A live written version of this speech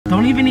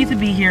Don't even need to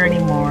be here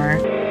anymore.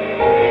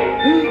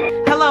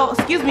 Hello,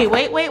 excuse me,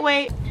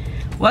 wait.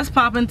 What's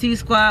poppin',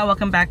 T-Squad?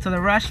 Welcome back to the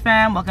Rush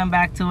Fam. Welcome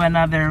back to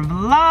another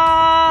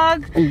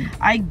vlog.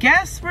 I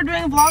guess we're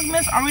doing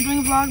Vlogmas. Are we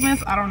doing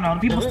Vlogmas? I don't know.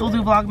 Do people still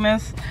do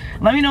Vlogmas?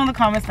 Let me know in the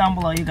comments down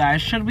below, you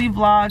guys. Should we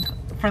vlog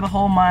for the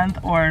whole month,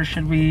 or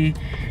should we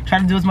try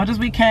to do as much as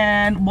we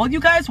can? Will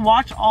you guys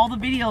watch all the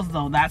videos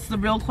though? That's the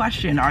real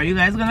question. Are you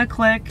guys gonna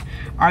click?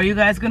 Are you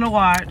guys gonna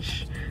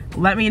watch?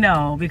 Let me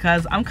know,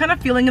 because I'm kind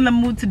of feeling in the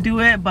mood to do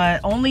it,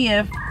 but only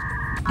if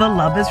the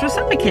love is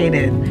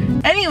reciprocated.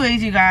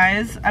 Anyways, you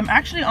guys, I'm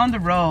actually on the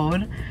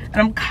road and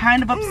I'm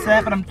kind of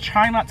upset, but I'm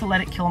trying not to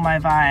let it kill my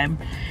vibe.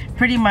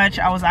 Pretty much,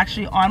 I was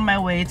actually on my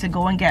way to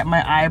go and get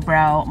my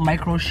eyebrow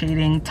micro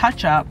shading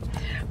touch up,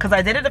 because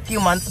I did it a few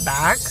months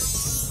back.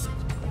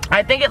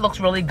 I think it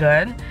looks really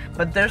good,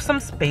 but there's some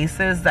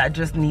spaces that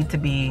just need to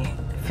be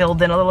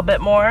filled in a little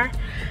bit more.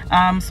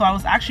 So I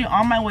was actually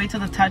on my way to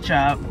the touch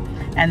up,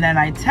 and then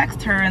I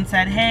texted her and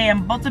said, hey, I'm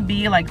about to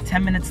be like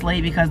 10 minutes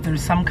late because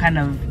there's some kind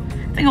of,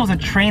 I think it was a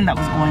train that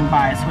was going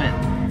by, so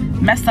it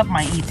messed up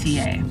my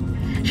ETA.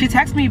 She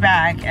texts me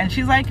back and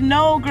she's like,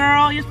 no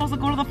girl, you're supposed to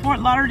go to the Fort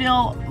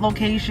Lauderdale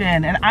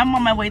location, and I'm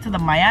on my way to the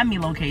Miami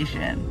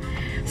location.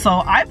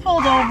 So I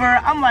pulled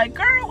over. I'm like,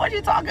 girl, what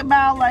you talking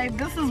about? Like,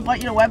 this is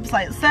what your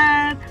website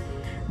said.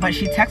 But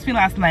she texted me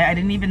last night. I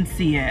didn't even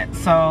see it.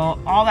 So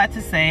all that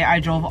to say,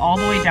 I drove all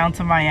the way down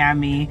to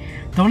Miami.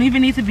 Don't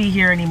even need to be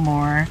here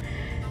anymore.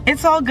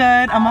 It's all good.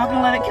 I'm not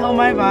gonna let it kill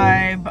my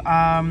vibe.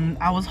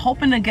 I was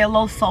hoping to get a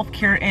little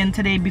self-care in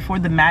today before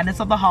the madness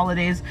of the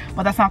holidays,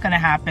 but that's not gonna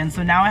happen.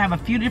 So now I have a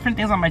few different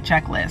things on my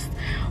checklist.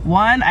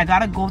 One, I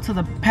gotta go to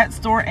the pet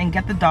store and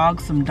get the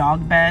dog some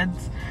dog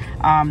beds.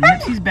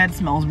 Nipsey's bed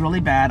smells really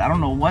bad. I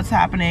don't know what's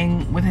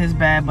happening with his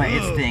bed, but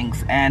it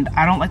stinks. And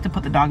I don't like to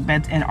put the dog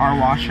beds in our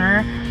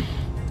washer.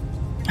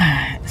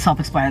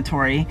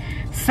 Self-explanatory.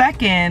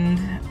 Second,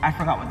 I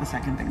forgot what the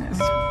second thing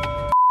is.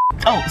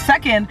 Oh,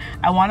 second,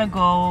 I want to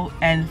go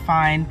and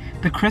find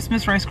the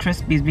Christmas Rice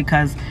Krispies,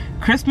 because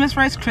Christmas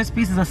Rice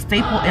Krispies is a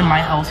staple in my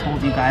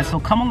household, you guys. So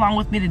come along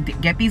with me to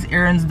get these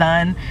errands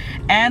done.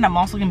 And I'm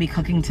also going to be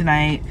cooking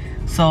tonight.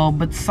 So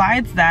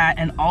besides that,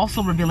 and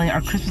also revealing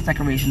our Christmas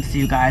decorations to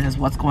you guys, is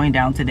what's going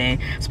down today.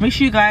 So make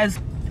sure you guys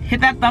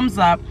hit that thumbs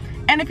up.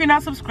 And if you're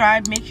not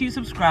subscribed, make sure you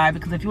subscribe,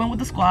 because if you went with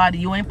the squad,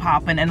 you ain't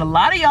popping. And a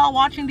lot of y'all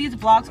watching these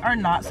vlogs are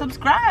not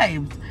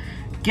subscribed.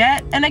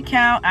 Get an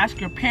account, ask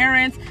your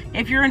parents.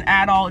 If you're an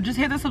adult, just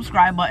hit the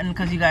subscribe button,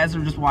 because you guys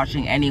are just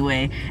watching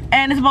anyway.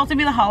 And it's about to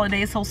be the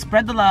holidays, so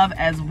spread the love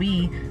as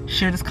we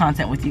share this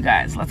content with you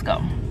guys. Let's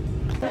go.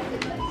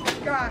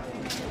 God.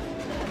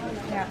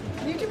 Yeah.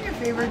 Can you do me a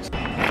favor?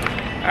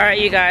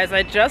 Alright, you guys,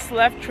 I just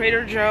left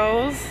Trader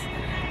Joe's.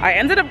 I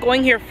ended up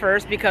going here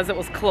first because it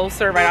was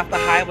closer, right off the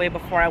highway,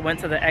 before I went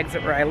to the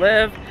exit where I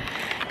live.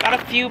 Got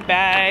a few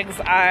bags.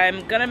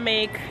 I'm gonna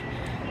make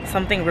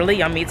something really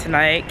yummy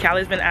tonight.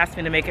 Callie's been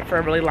asking me to make it for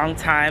a really long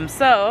time,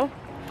 so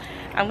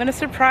I'm gonna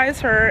surprise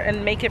her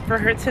and make it for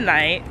her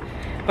tonight.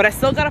 But I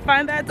still gotta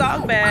find that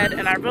dog bed,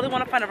 and I really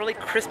want to find a really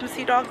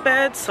Christmassy dog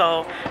bed,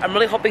 so I'm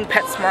really hoping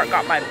PetSmart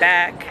got my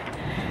back.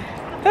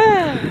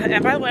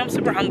 And by the way, I'm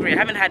super hungry. I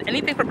haven't had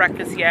anything for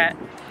breakfast yet,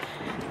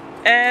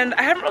 and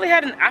I haven't really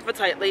had an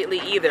appetite lately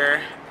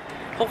either.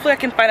 Hopefully I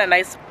can find a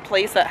nice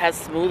place that has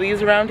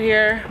smoothies around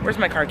here. Where's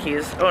my car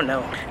keys? Oh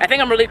no. I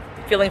think I'm really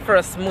feeling for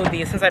a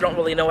smoothie, since I don't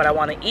really know what I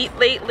want to eat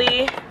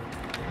lately.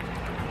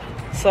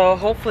 So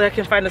hopefully I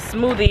can find a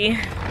smoothie.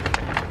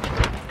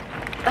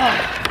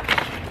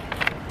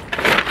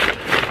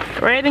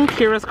 Right in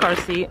Kira's car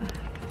seat.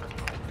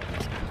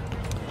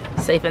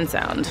 Safe and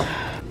sound.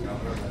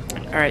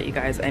 Alright, you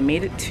guys, I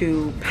made it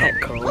to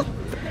Petco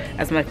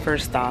as my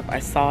first stop. I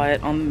saw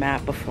it on the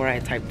map before I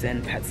typed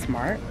in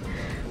PetSmart.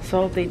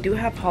 So they do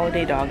have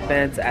holiday dog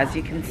beds, as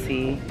you can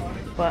see,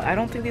 but I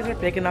don't think these are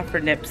big enough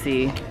for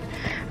Nipsey.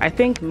 I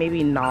think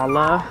maybe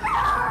Nala.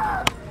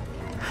 I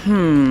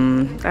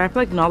feel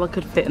like Nala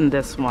could fit in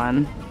this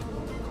one,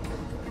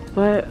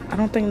 but I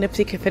don't think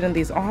Nipsey could fit in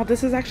these. Oh,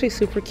 this is actually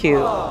super cute.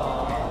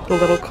 The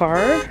little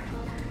car,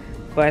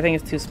 but I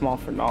think it's too small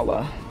for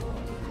Nala.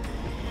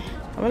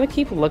 I'm gonna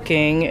keep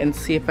looking and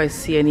see if I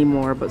see any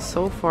more, but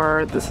so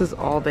far this is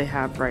all they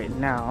have right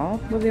now.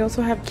 But they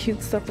also have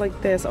cute stuff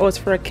like this. Oh, it's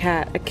for a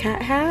cat. A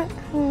cat hat?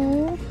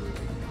 Oh.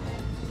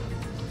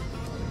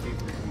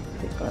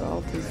 They got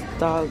all these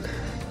dog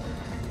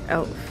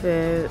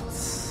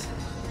outfits.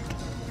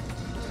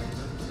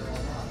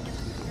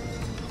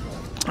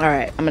 All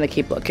right, I'm gonna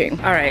keep looking.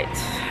 All right,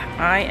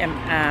 I am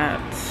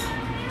at...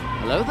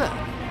 Hello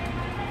there.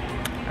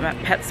 I'm at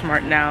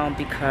PetSmart now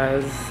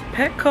because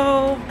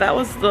Petco, that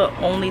was the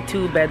only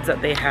two beds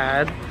that they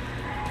had.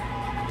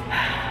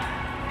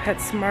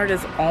 PetSmart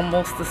is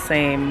almost the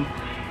same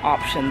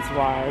options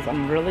wise.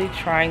 I'm really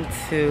trying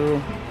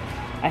to...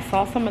 I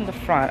saw some in the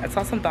front. I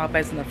saw some dog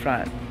beds in the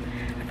front.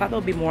 I thought there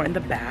would be more in the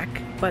back,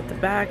 but the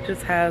back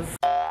just has...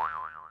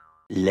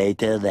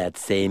 Later that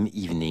same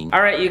evening.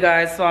 All right, you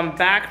guys, so I'm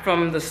back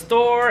from the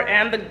store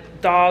and the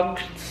dog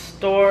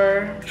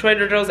store,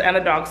 Trader Joe's and the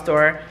dog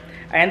store.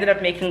 I ended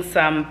up making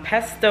some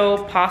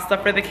pesto pasta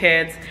for the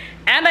kids,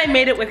 and I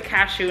made it with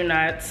cashew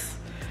nuts.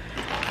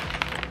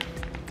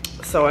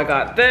 So I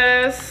got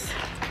this.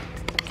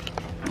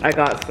 I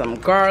got some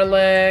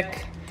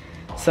garlic,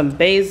 some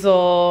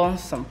basil,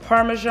 some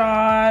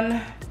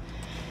Parmesan,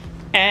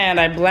 and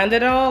I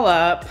blended it all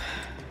up.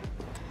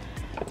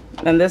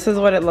 And this is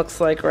what it looks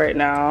like right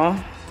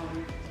now.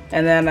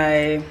 And then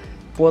I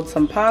boiled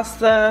some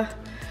pasta,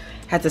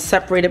 had to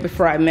separate it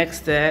before I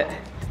mixed it.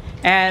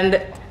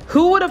 And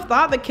who would have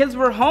thought the kids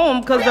were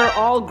home because they're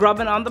all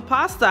grubbing on the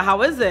pasta?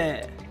 How is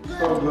it?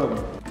 So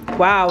good.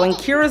 Wow, when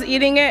Kira's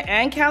eating it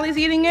and Callie's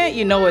eating it,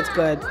 you know it's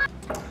good.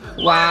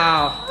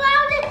 Wow.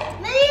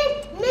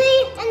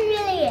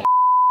 Million.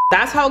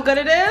 That's how good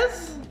it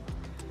is?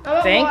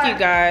 Thank you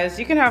guys.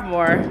 You can have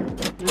more.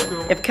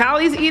 If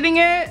Callie's eating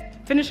it,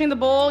 finishing the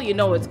bowl, you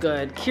know it's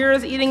good.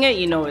 Kira's eating it,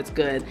 you know it's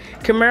good.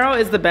 Camaro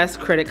is the best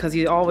critic because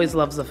he always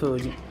loves the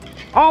food.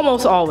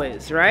 Almost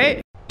always,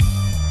 right?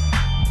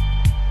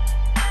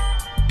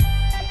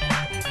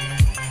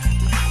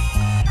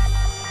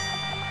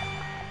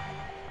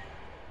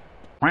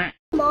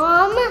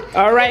 Mom.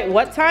 All right,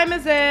 what time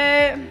is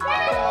it?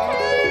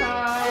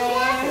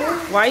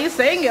 Why are you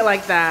saying it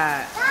like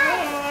that?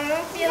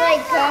 I feel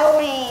like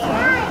going.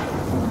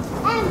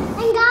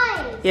 And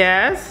guys.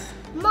 Yes?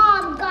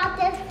 Mom got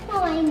this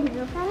flying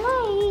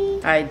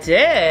ballet. I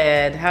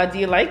did. How do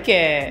you like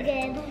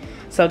it? Good.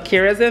 So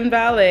Kira's in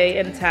ballet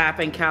and tap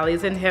and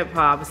Callie's in hip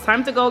hop. It's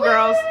time to go,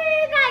 girls.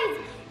 Wait, guys.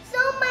 So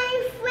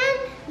my friend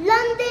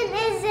London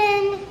is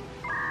in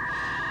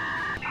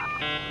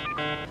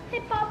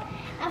hip hop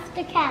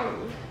after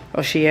Callie.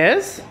 Oh, she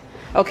is?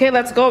 Okay,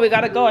 let's go. We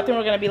gotta go. I think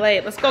we're gonna be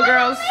late. Let's go,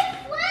 girls.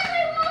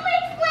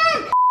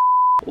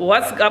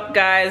 What's up,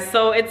 guys?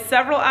 So it's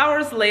several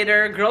hours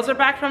later. Girls are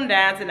back from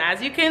dance, and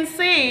as you can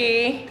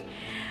see,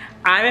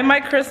 I'm in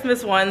my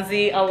Christmas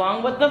onesie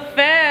along with the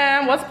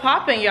fam. What's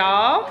popping,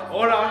 y'all?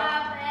 Hola.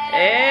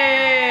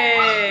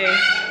 Hey!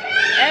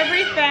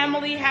 Every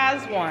family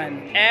has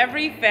one.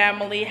 Every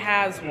family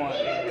has one.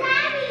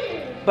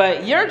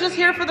 But you're just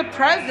here for the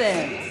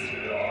presents.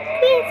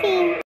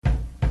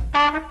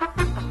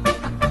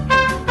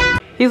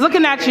 He's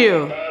looking at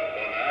you.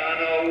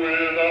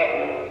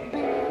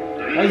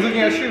 He's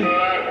looking at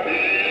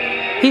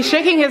you. He's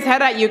shaking his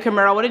head at you,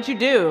 Camaro. What did you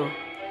do?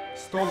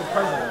 Stole the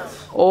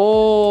presents.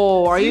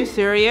 Oh, are you See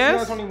serious?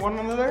 there's only one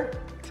under there?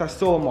 So I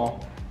stole them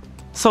all.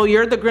 So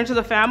you're the Grinch of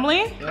the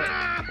family?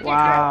 Yep.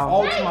 Wow.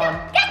 All to mom.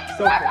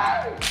 So cool.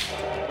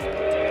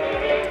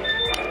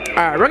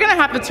 All right, we're gonna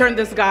have to turn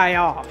this guy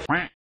off.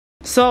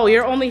 So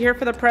you're only here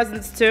for the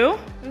presents too?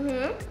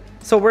 Mm-hmm.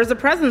 So where's the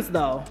presents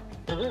though?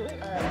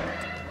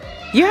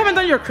 You haven't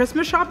done your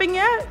Christmas shopping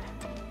yet?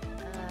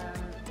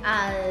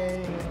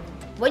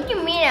 What do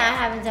you mean I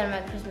haven't done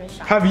my Christmas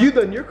shopping? Have you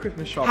done your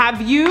Christmas shopping?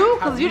 Have you?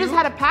 Because Have you just you?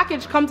 had a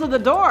package come to the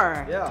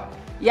door. Yeah,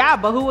 Yeah,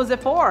 but who was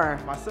it for?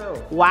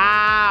 myself.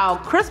 Wow,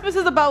 Christmas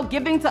is about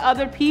giving to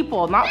other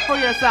people, not for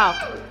yourself.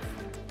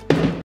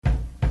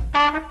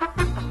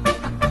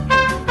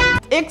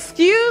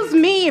 Excuse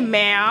me,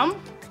 ma'am.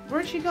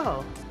 Where'd she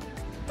go?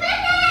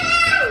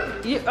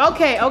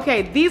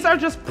 Okay, these are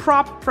just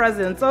prop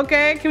presents,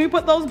 okay? Can we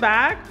put those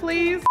back,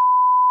 please?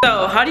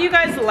 So, how do you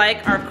guys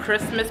like our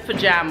Christmas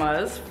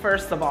pajamas,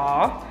 first of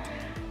all?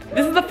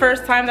 This is the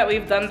first time that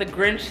we've done the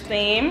Grinch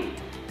theme.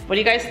 What do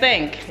you guys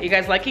think? Are you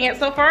guys liking it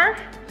so far?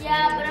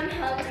 Yeah, but I'm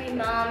hungry,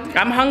 Mom.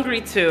 I'm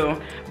hungry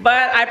too,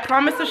 but I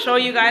promise to show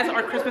you guys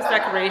our Christmas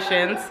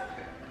decorations.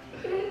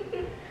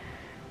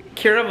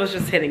 Kira was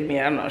just hitting me.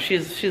 I don't know.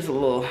 She's a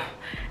little.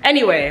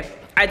 Anyway,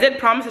 I did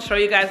promise to show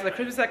you guys the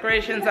Christmas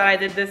decorations that I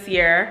did this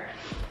year.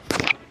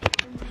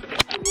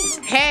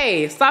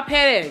 Hey, stop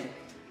hitting.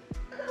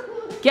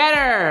 Get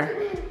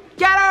her.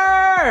 Get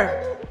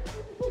her.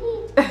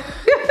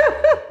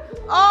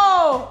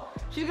 Oh,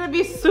 she's gonna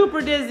be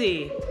super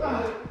dizzy.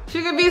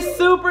 She's gonna be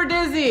super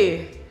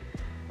dizzy.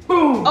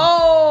 Boom.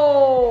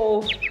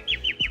 Oh.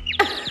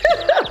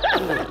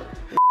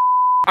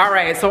 All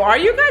right, so are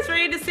you guys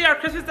ready to see our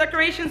Christmas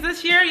decorations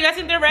this year? You guys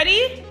think they're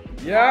ready?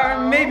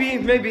 Yeah,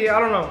 maybe, I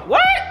don't know.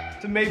 What?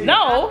 So maybe.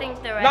 No. I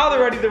think they're ready. No, they're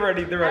ready. I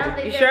don't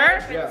think You they're sure?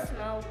 ready for Yeah. the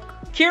smoke.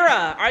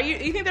 Kira,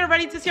 you think they're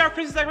ready to see our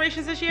Christmas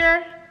decorations this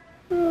year?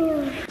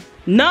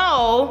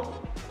 No.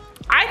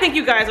 I think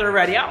you guys are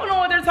ready. I don't know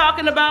what they're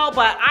talking about,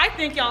 but I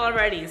think y'all are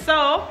ready.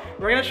 So,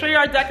 we're gonna show you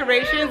our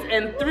decorations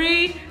in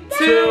 3,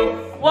 2,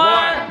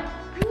 1.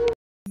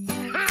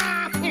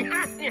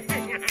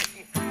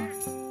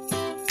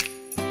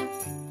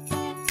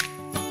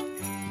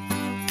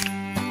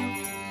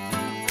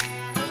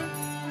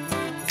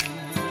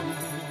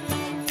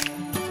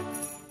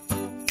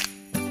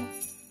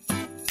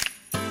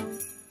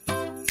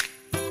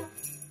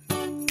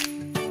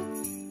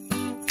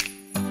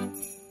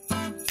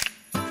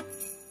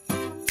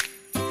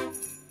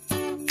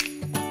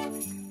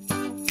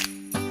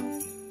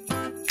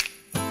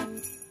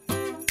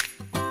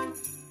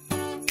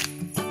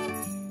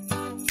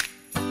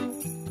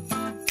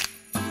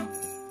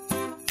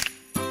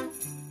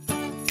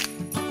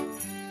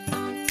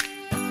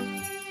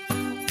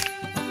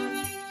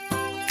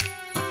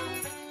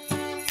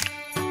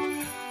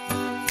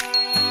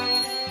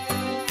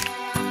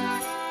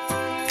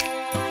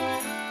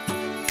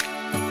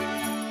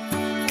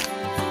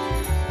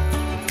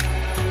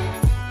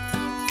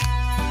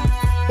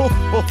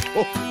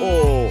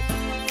 Oh.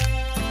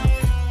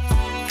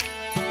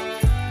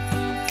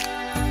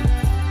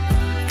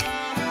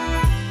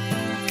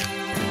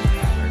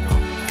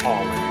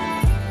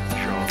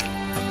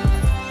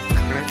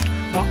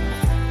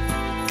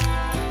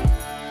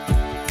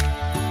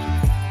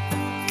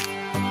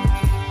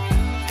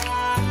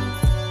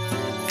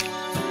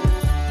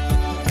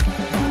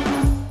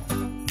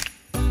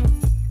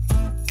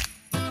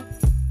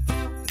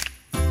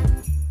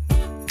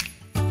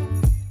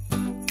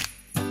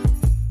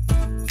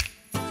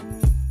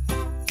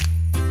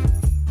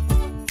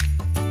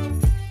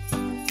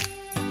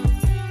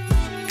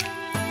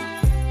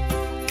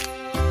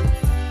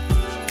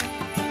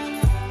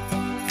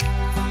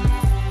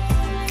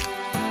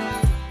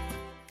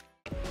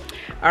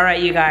 All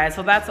right, you guys,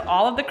 so that's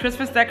all of the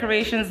Christmas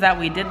decorations that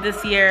we did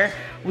this year.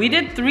 We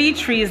did 3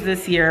 trees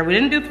this year. We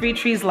didn't do 3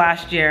 trees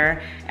last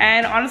year.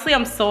 And honestly,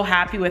 I'm so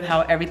happy with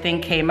how everything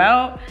came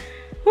out.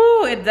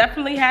 Whew, it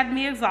definitely had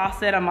me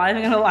exhausted. I'm not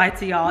even gonna lie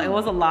to y'all. It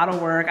was a lot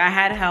of work. I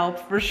had help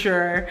for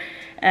sure.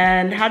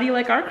 And how do you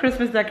like our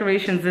Christmas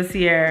decorations this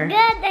year?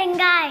 Good, and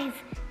guys,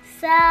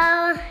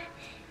 so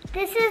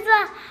this is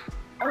a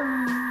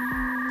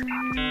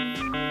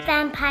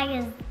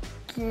vampires.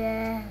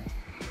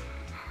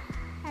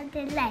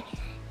 They like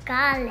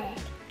garlic.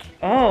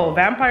 Oh,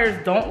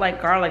 vampires don't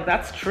like garlic.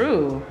 That's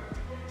true.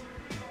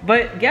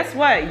 But guess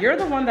what? You're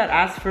the one that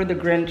asked for the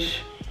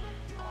Grinch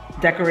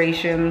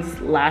decorations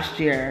last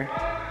year.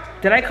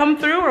 Did I come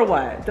through or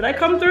what? Did I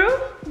come through?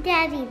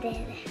 Daddy did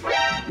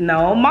it.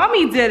 No,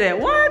 mommy did it.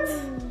 What?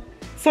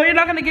 So you're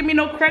not gonna give me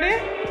no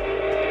credit?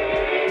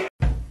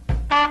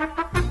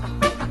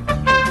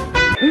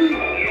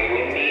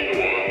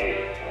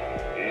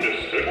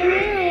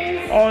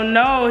 Oh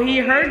no, he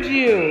heard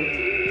you.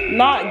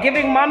 Not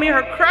giving mommy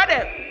her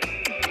credit.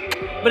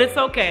 But it's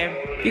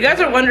okay. You guys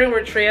are wondering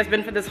where Trey has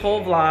been for this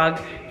whole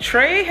vlog.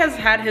 Trey has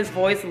had his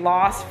voice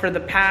lost for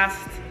the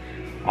past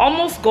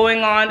almost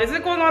going on, is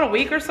it going on a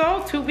week or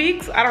so? 2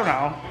 weeks? I don't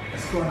know.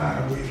 It's going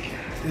on a week.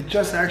 It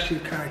just actually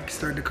kind of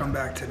started to come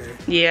back today.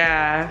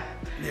 Yeah.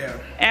 Yeah.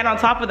 And on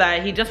top of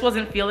that, he just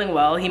wasn't feeling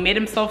well. He made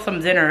himself some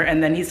dinner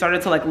and then he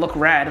started to like look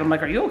red. I'm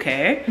like, are you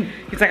okay?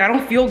 He's like, I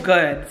don't feel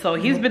good. So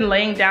he's been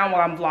laying down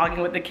while I'm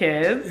vlogging with the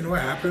kids. You know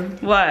what happened?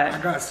 What? I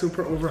got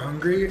super over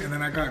hungry and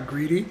then I got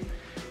greedy.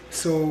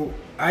 So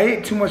I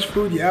ate too much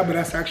food, yeah, but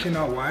that's actually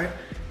not why.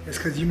 It's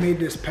because you made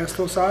this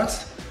pesto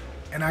sauce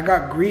and I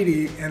got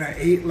greedy and I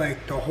ate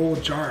like the whole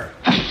jar.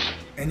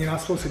 And you're not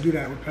supposed to do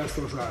that with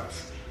pesto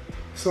sauce.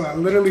 So I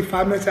literally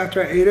 5 minutes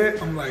after I ate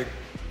it, I'm like,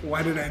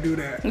 why did I do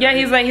that? Yeah,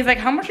 he's like,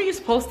 how much are you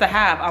supposed to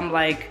have? I'm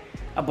like,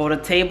 about a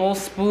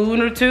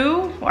tablespoon or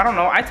 2. I don't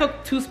know. I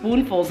took 2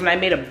 spoonfuls and I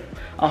made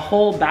a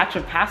whole batch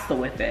of pasta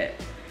with it.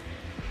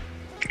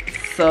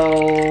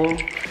 So.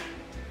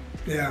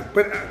 Yeah,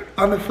 but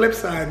on the flip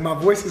side, my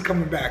voice is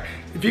coming back.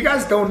 If you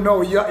guys don't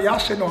know, y'all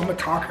should know I'm a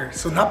talker.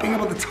 So not being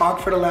able to talk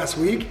for the last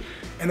week,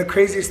 and the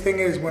craziest thing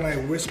is when I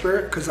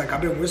whisper, cause like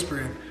I've been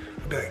whispering,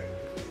 I'll be like,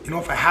 you know,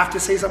 if I have to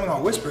say something,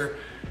 I'll whisper.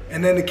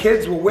 And then the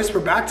kids will whisper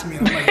back to me.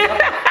 And I'm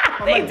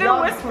like, they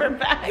do whisper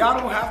back. Y'all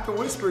don't have to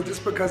whisper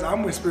just because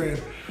I'm whispering.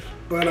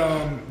 But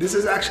this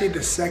is actually the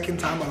 2nd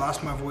time I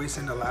lost my voice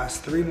in the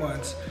last 3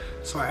 months.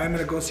 So I am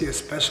gonna go see a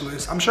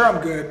specialist. I'm sure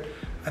I'm good.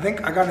 I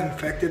think I got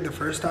infected the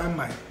first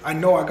time. I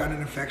know I got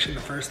an infection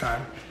the first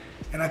time.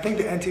 And I think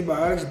the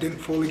antibiotics didn't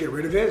fully get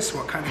rid of it,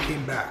 so it kind of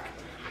came back.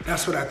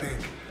 That's what I think.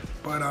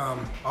 But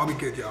I'll be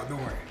good, y'all,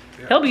 don't worry.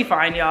 Yeah. He'll be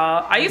fine,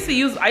 y'all. I used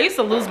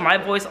to lose my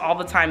voice all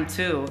the time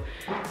too.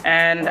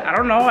 And I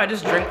don't know, I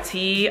just drink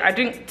tea. I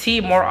drink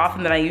tea more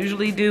often than I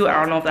usually do. I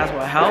don't know if that's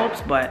what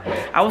helps, but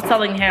I was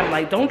telling him,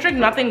 like, don't drink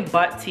nothing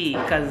but tea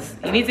because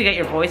you need to get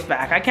your voice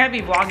back. I can't be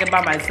vlogging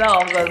by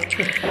myself because,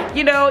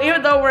 you know,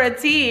 even though we're a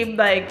team,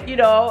 like, you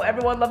know,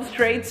 everyone loves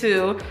Trey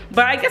too.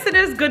 But I guess it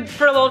is good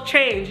for a little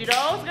change, you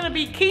know? It's gonna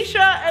be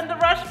Keisha and the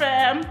Rush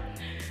fam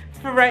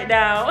for right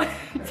now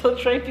until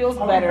Trey feels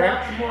better.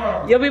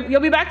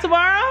 You'll be back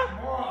tomorrow?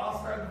 Tomorrow I'll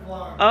start the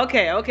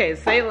vlog. Okay,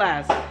 say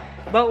less.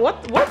 But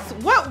what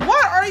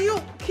are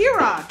you,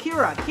 Kira,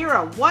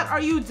 what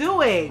are you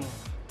doing?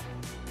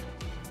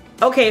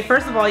 Okay,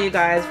 first of all, you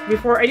guys,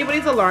 before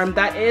anybody's alarmed,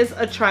 that is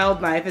a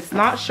child knife. It's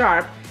not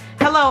sharp.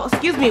 Hello,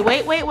 excuse me,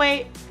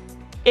 wait.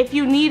 If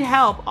you need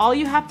help, all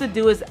you have to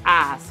do is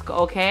ask,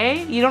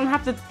 okay? You don't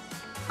have to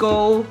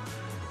go,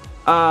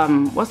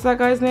 what's that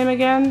guy's name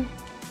again?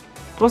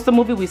 What's the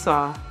movie we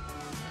saw?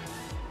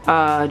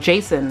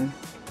 Jason.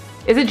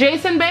 Is it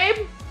Jason,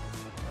 babe?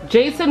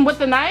 Jason with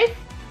the knife?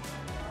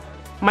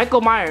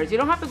 Michael Myers. You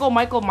don't have to go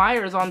Michael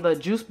Myers on the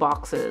juice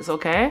boxes,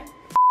 okay?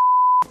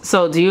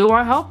 So, do you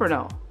want help or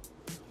no?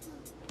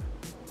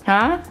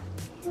 Huh?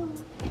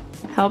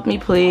 Help me,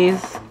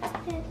 please.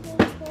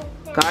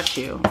 Got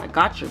you. I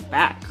got your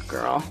back,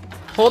 girl.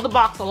 Hold the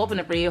box. I'll open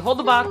it for you. Hold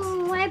the box.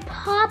 I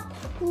popped.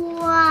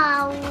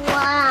 Wow.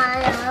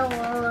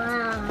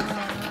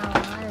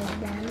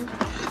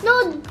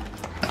 No,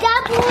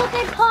 that look,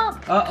 I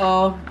popped.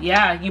 Uh-oh.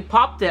 Yeah, you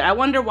popped it. I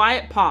wonder why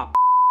it popped.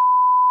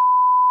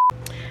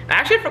 I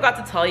actually forgot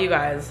to tell you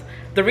guys.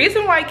 The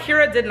reason why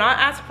Kira did not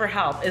ask for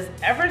help is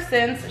ever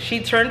since she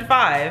turned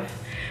 5,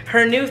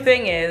 her new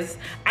thing is,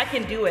 I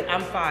can do it,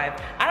 I'm 5.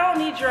 I don't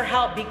need your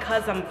help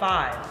because I'm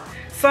 5.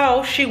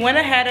 So she went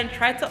ahead and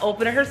tried to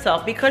open it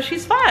herself because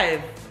she's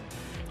 5.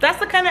 That's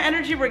the kind of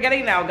energy we're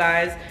getting now,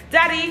 guys.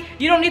 Daddy,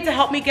 you don't need to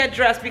help me get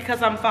dressed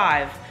because I'm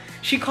 5.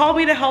 She called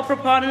me to help her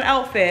put on an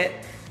outfit,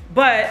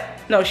 but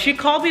no, she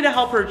called me to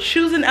help her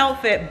choose an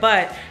outfit,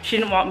 but she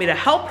didn't want me to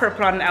help her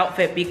put on an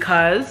outfit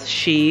because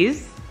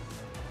she's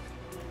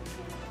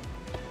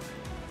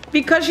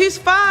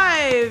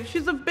 5.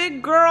 She's a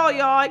big girl,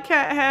 y'all. I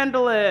can't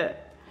handle it.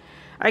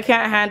 I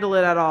can't handle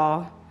it at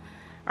all.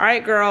 All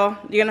right, girl,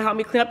 you gonna help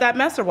me clean up that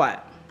mess or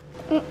what?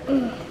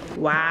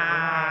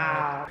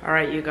 Wow. All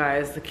right, you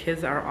guys, the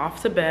kids are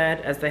off to bed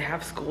as they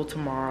have school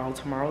tomorrow.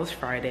 Tomorrow is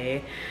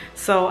Friday.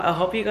 So I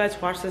hope you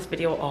guys watched this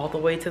video all the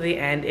way to the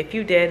end. If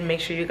you did,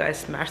 make sure you guys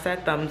smash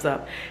that thumbs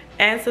up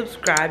and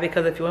subscribe,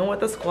 because if you ain't with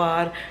the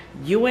squad,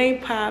 you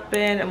ain't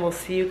popping, and we'll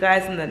see you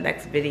guys in the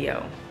next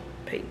video.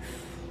 Peace.